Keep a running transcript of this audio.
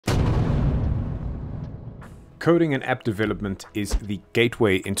Coding and app development is the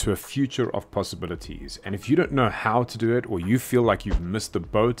gateway into a future of possibilities. And if you don't know how to do it, or you feel like you've missed the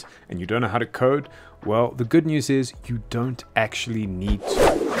boat and you don't know how to code, well, the good news is you don't actually need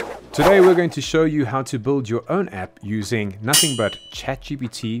to. Today, we're going to show you how to build your own app using nothing but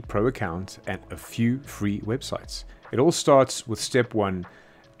ChatGPT Pro account and a few free websites. It all starts with step one,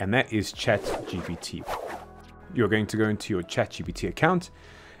 and that is ChatGPT. You're going to go into your ChatGPT account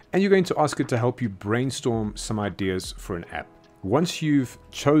and you're going to ask it to help you brainstorm some ideas for an app. Once you've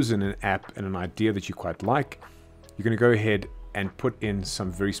chosen an app and an idea that you quite like, you're going to go ahead and put in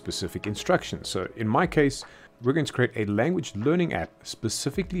some very specific instructions. So in my case, we're going to create a language learning app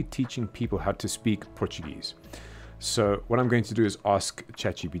specifically teaching people how to speak Portuguese. So what I'm going to do is ask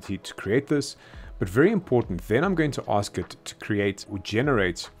ChatGPT to create this, but very important, then I'm going to ask it to create or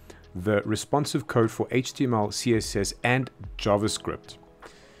generate the responsive code for HTML, CSS, and JavaScript.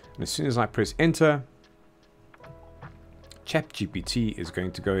 And as soon as I press enter, ChatGPT is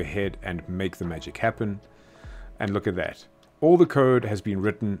going to go ahead and make the magic happen. And look at that. All the code has been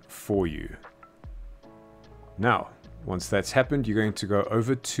written for you. Now, once that's happened, you're going to go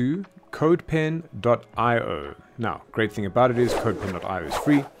over to codepen.io. Now, great thing about it is codepen.io is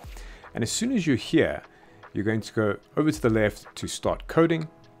free. And as soon as you're here, you're going to go over to the left to start coding.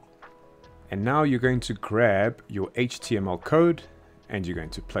 And now you're going to grab your HTML code and you're going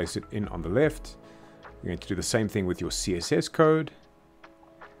to place it in on the left. You're going to do the same thing with your CSS code.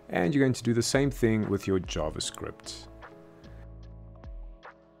 And you're going to do the same thing with your JavaScript.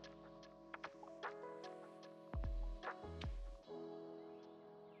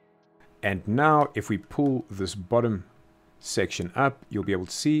 And now if we pull this bottom section up, you'll be able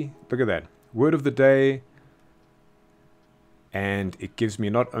to see, look at that, word of the day. And it gives me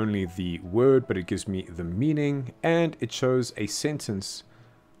not only the word, but it gives me the meaning, and it shows a sentence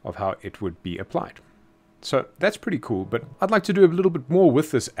of how it would be applied. So that's pretty cool, but I'd like to do a little bit more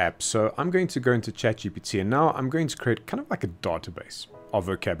with this app. So I'm going to go into ChatGPT, and now I'm going to create kind of like a database of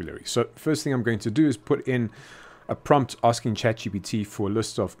vocabulary. So first thing I'm going to do is put in a prompt asking ChatGPT for a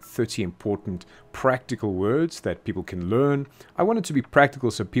list of 30 important practical words that people can learn. I want it to be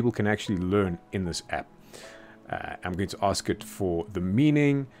practical so people can actually learn in this app. I'm going to ask it for the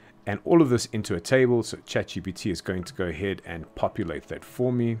meaning and all of this into a table. So ChatGPT is going to go ahead and populate that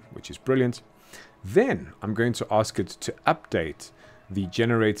for me, which is brilliant. Then I'm going to ask it to update the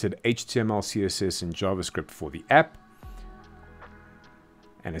generated HTML, CSS, and JavaScript for the app.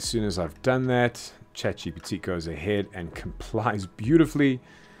 And as soon as I've done that, ChatGPT goes ahead and complies beautifully.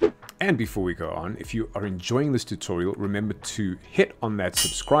 And before we go on, if you are enjoying this tutorial, remember to hit on that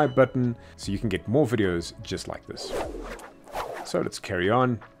subscribe button so you can get more videos just like this. So let's carry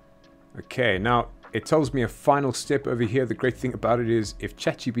on. Okay, now it tells me a final step over here. The great thing about it is if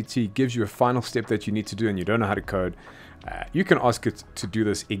ChatGPT gives you a final step that you need to do and you don't know how to code, you can ask it to do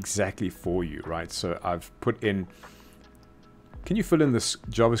this exactly for you, right? So I've put in, can you fill in this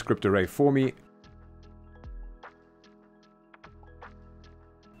JavaScript array for me?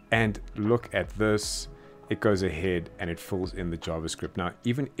 And look at this, it goes ahead and it fills in the JavaScript. Now,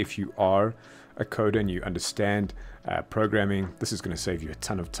 even if you are a coder and you understand programming, this is going to save you a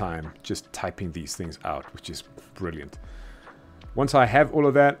ton of time just typing these things out, which is brilliant. Once I have all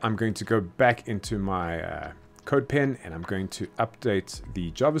of that, I'm going to go back into my CodePen and I'm going to update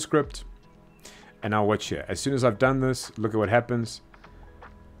the JavaScript. And now watch here. As soon as I've done this, look at what happens.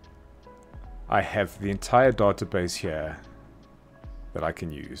 I have the entire database here that I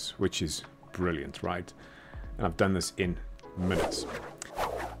can use, which is brilliant, right? And I've done this in minutes.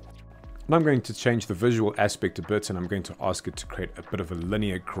 And I'm going to change the visual aspect a bit, and I'm going to ask it to create a bit of a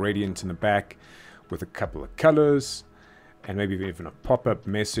linear gradient in the back with a couple of colors, and maybe even a pop-up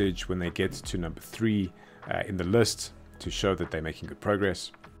message when they get to number 3 in the list to show that they're making good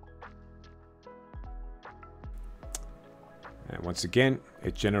progress. And once again,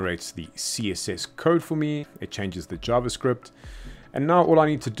 it generates the CSS code for me. It changes the JavaScript. And now all I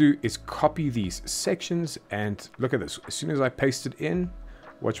need to do is copy these sections, and look at this. As soon as I paste it in,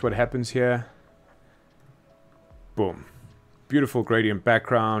 watch what happens here. Boom. Beautiful gradient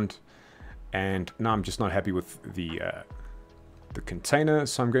background. And now I'm just not happy with the container,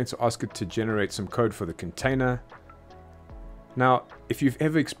 so I'm going to ask it to generate some code for the container. Now, if you've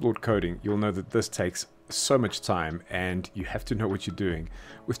ever explored coding, you'll know that this takes so much time and you have to know what you're doing.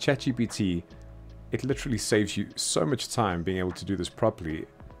 With ChatGPT, it literally saves you so much time being able to do this properly.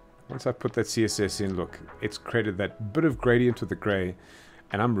 Once I put that CSS in, look, it's created that bit of gradient with the gray,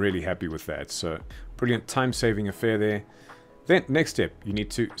 and I'm really happy with that. So brilliant time-saving affair there. Then next step, you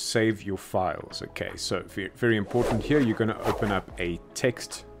need to save your files. Okay, so very important here, you're going to open up a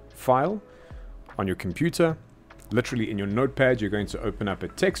text file on your computer. Literally in your notepad, you're going to open up a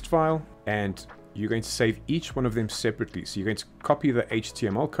text file and you're going to save each one of them separately. So you're going to copy the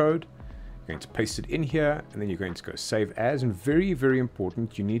HTML code, you're going to paste it in here, and then you're going to go save as. And very, very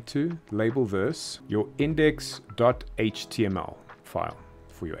important, you need to label this your index.html file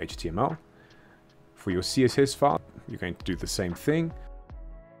for your HTML. For your CSS file, you're going to do the same thing.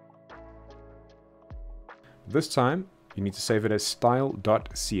 This time, you need to save it as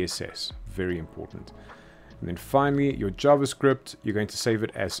style.css. Very important. And then finally, your JavaScript, you're going to save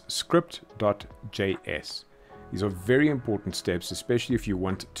it as script.js. These are very important steps, especially if you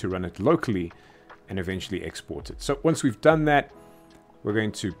want to run it locally and eventually export it. So once we've done that, we're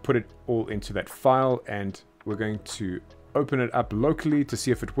going to put it all into that file and we're going to open it up locally to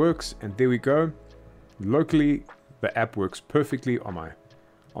see if it works. And there we go. Locally, the app works perfectly on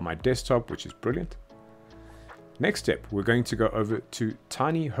my desktop, which is brilliant. Next step, we're going to go over to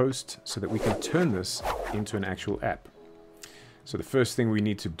TinyHost so that we can turn this into an actual app. So the first thing we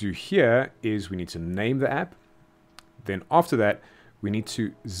need to do here is we need to name the app. Then after that, we need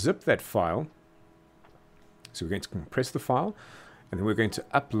to zip that file. So we're going to compress the file and then we're going to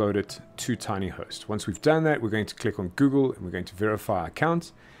upload it to TinyHost. Once we've done that, we're going to click on Google and we're going to verify our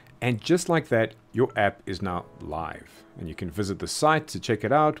account. And just like that, your app is now live. And you can visit the site to check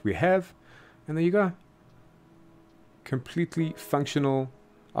it out. We have, and there you go. Completely functional.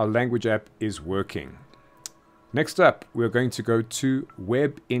 Our language app is working. Next up, we're going to go to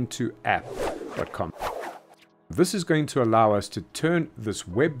webintoapp.com. This is going to allow us to turn this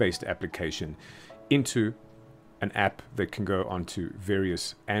web-based application into an app that can go onto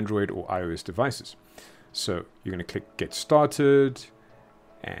various Android or iOS devices. So you're going to click Get Started.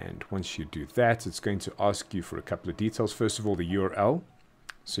 And once you do that, it's going to ask you for a couple of details. First of all, the URL.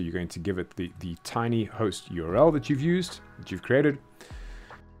 So you're going to give it the TinyHost URL that you've used, that you've created.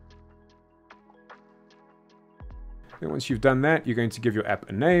 Then once you've done that, you're going to give your app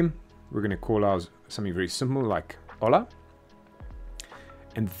a name. We're going to call ours something very simple like Hola.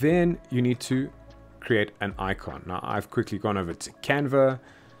 And then you need to create an icon. Now I've quickly gone over to Canva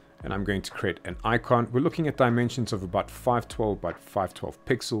and I'm going to create an icon. We're looking at dimensions of about 512 by 512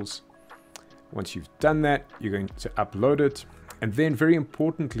 pixels. Once you've done that, you're going to upload it. And then very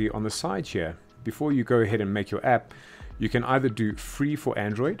importantly on the side here, before you go ahead and make your app, you can either do free for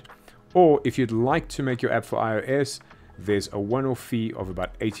Android, or if you'd like to make your app for iOS, there's a one-off fee of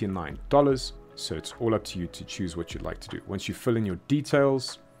about $89. So it's all up to you to choose what you'd like to do. Once you fill in your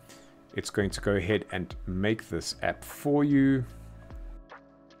details, it's going to go ahead and make this app for you.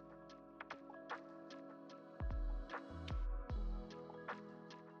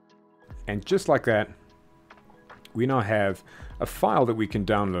 And just like that, we now have a file that we can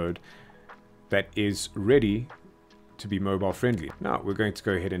download that is ready to be mobile friendly. Now we're going to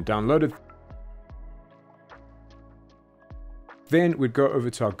go ahead and download it. Then we'd go over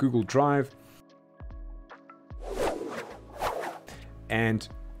to our Google Drive. And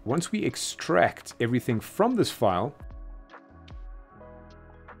once we extract everything from this file,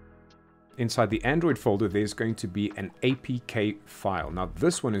 inside the Android folder, there's going to be an APK file. Now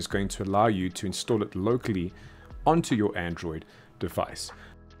this one is going to allow you to install it locally onto your Android device.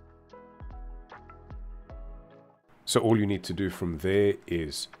 So all you need to do from there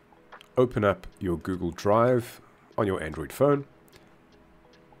is open up your Google Drive on your Android phone,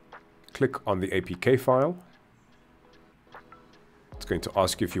 click on the APK file. It's going to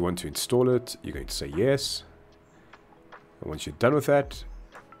ask you if you want to install it. You're going to say yes. And once you're done with that,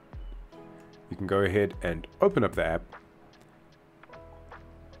 you can go ahead and open up the app.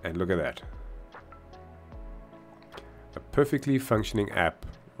 And look at that. A perfectly functioning app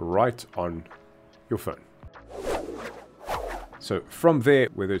right on your phone. So from there,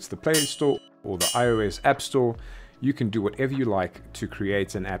 whether it's the Play Store or the iOS App Store, you can do whatever you like to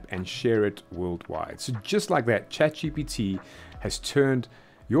create an app and share it worldwide. So just like that, ChatGPT has turned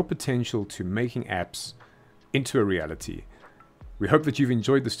your potential to making apps into a reality. We hope that you've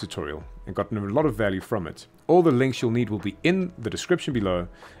enjoyed this tutorial and gotten a lot of value from it. All the links you'll need will be in the description below.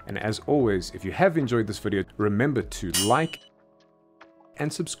 And as always, if you have enjoyed this video, remember to like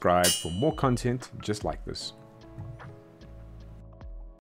and subscribe for more content just like this.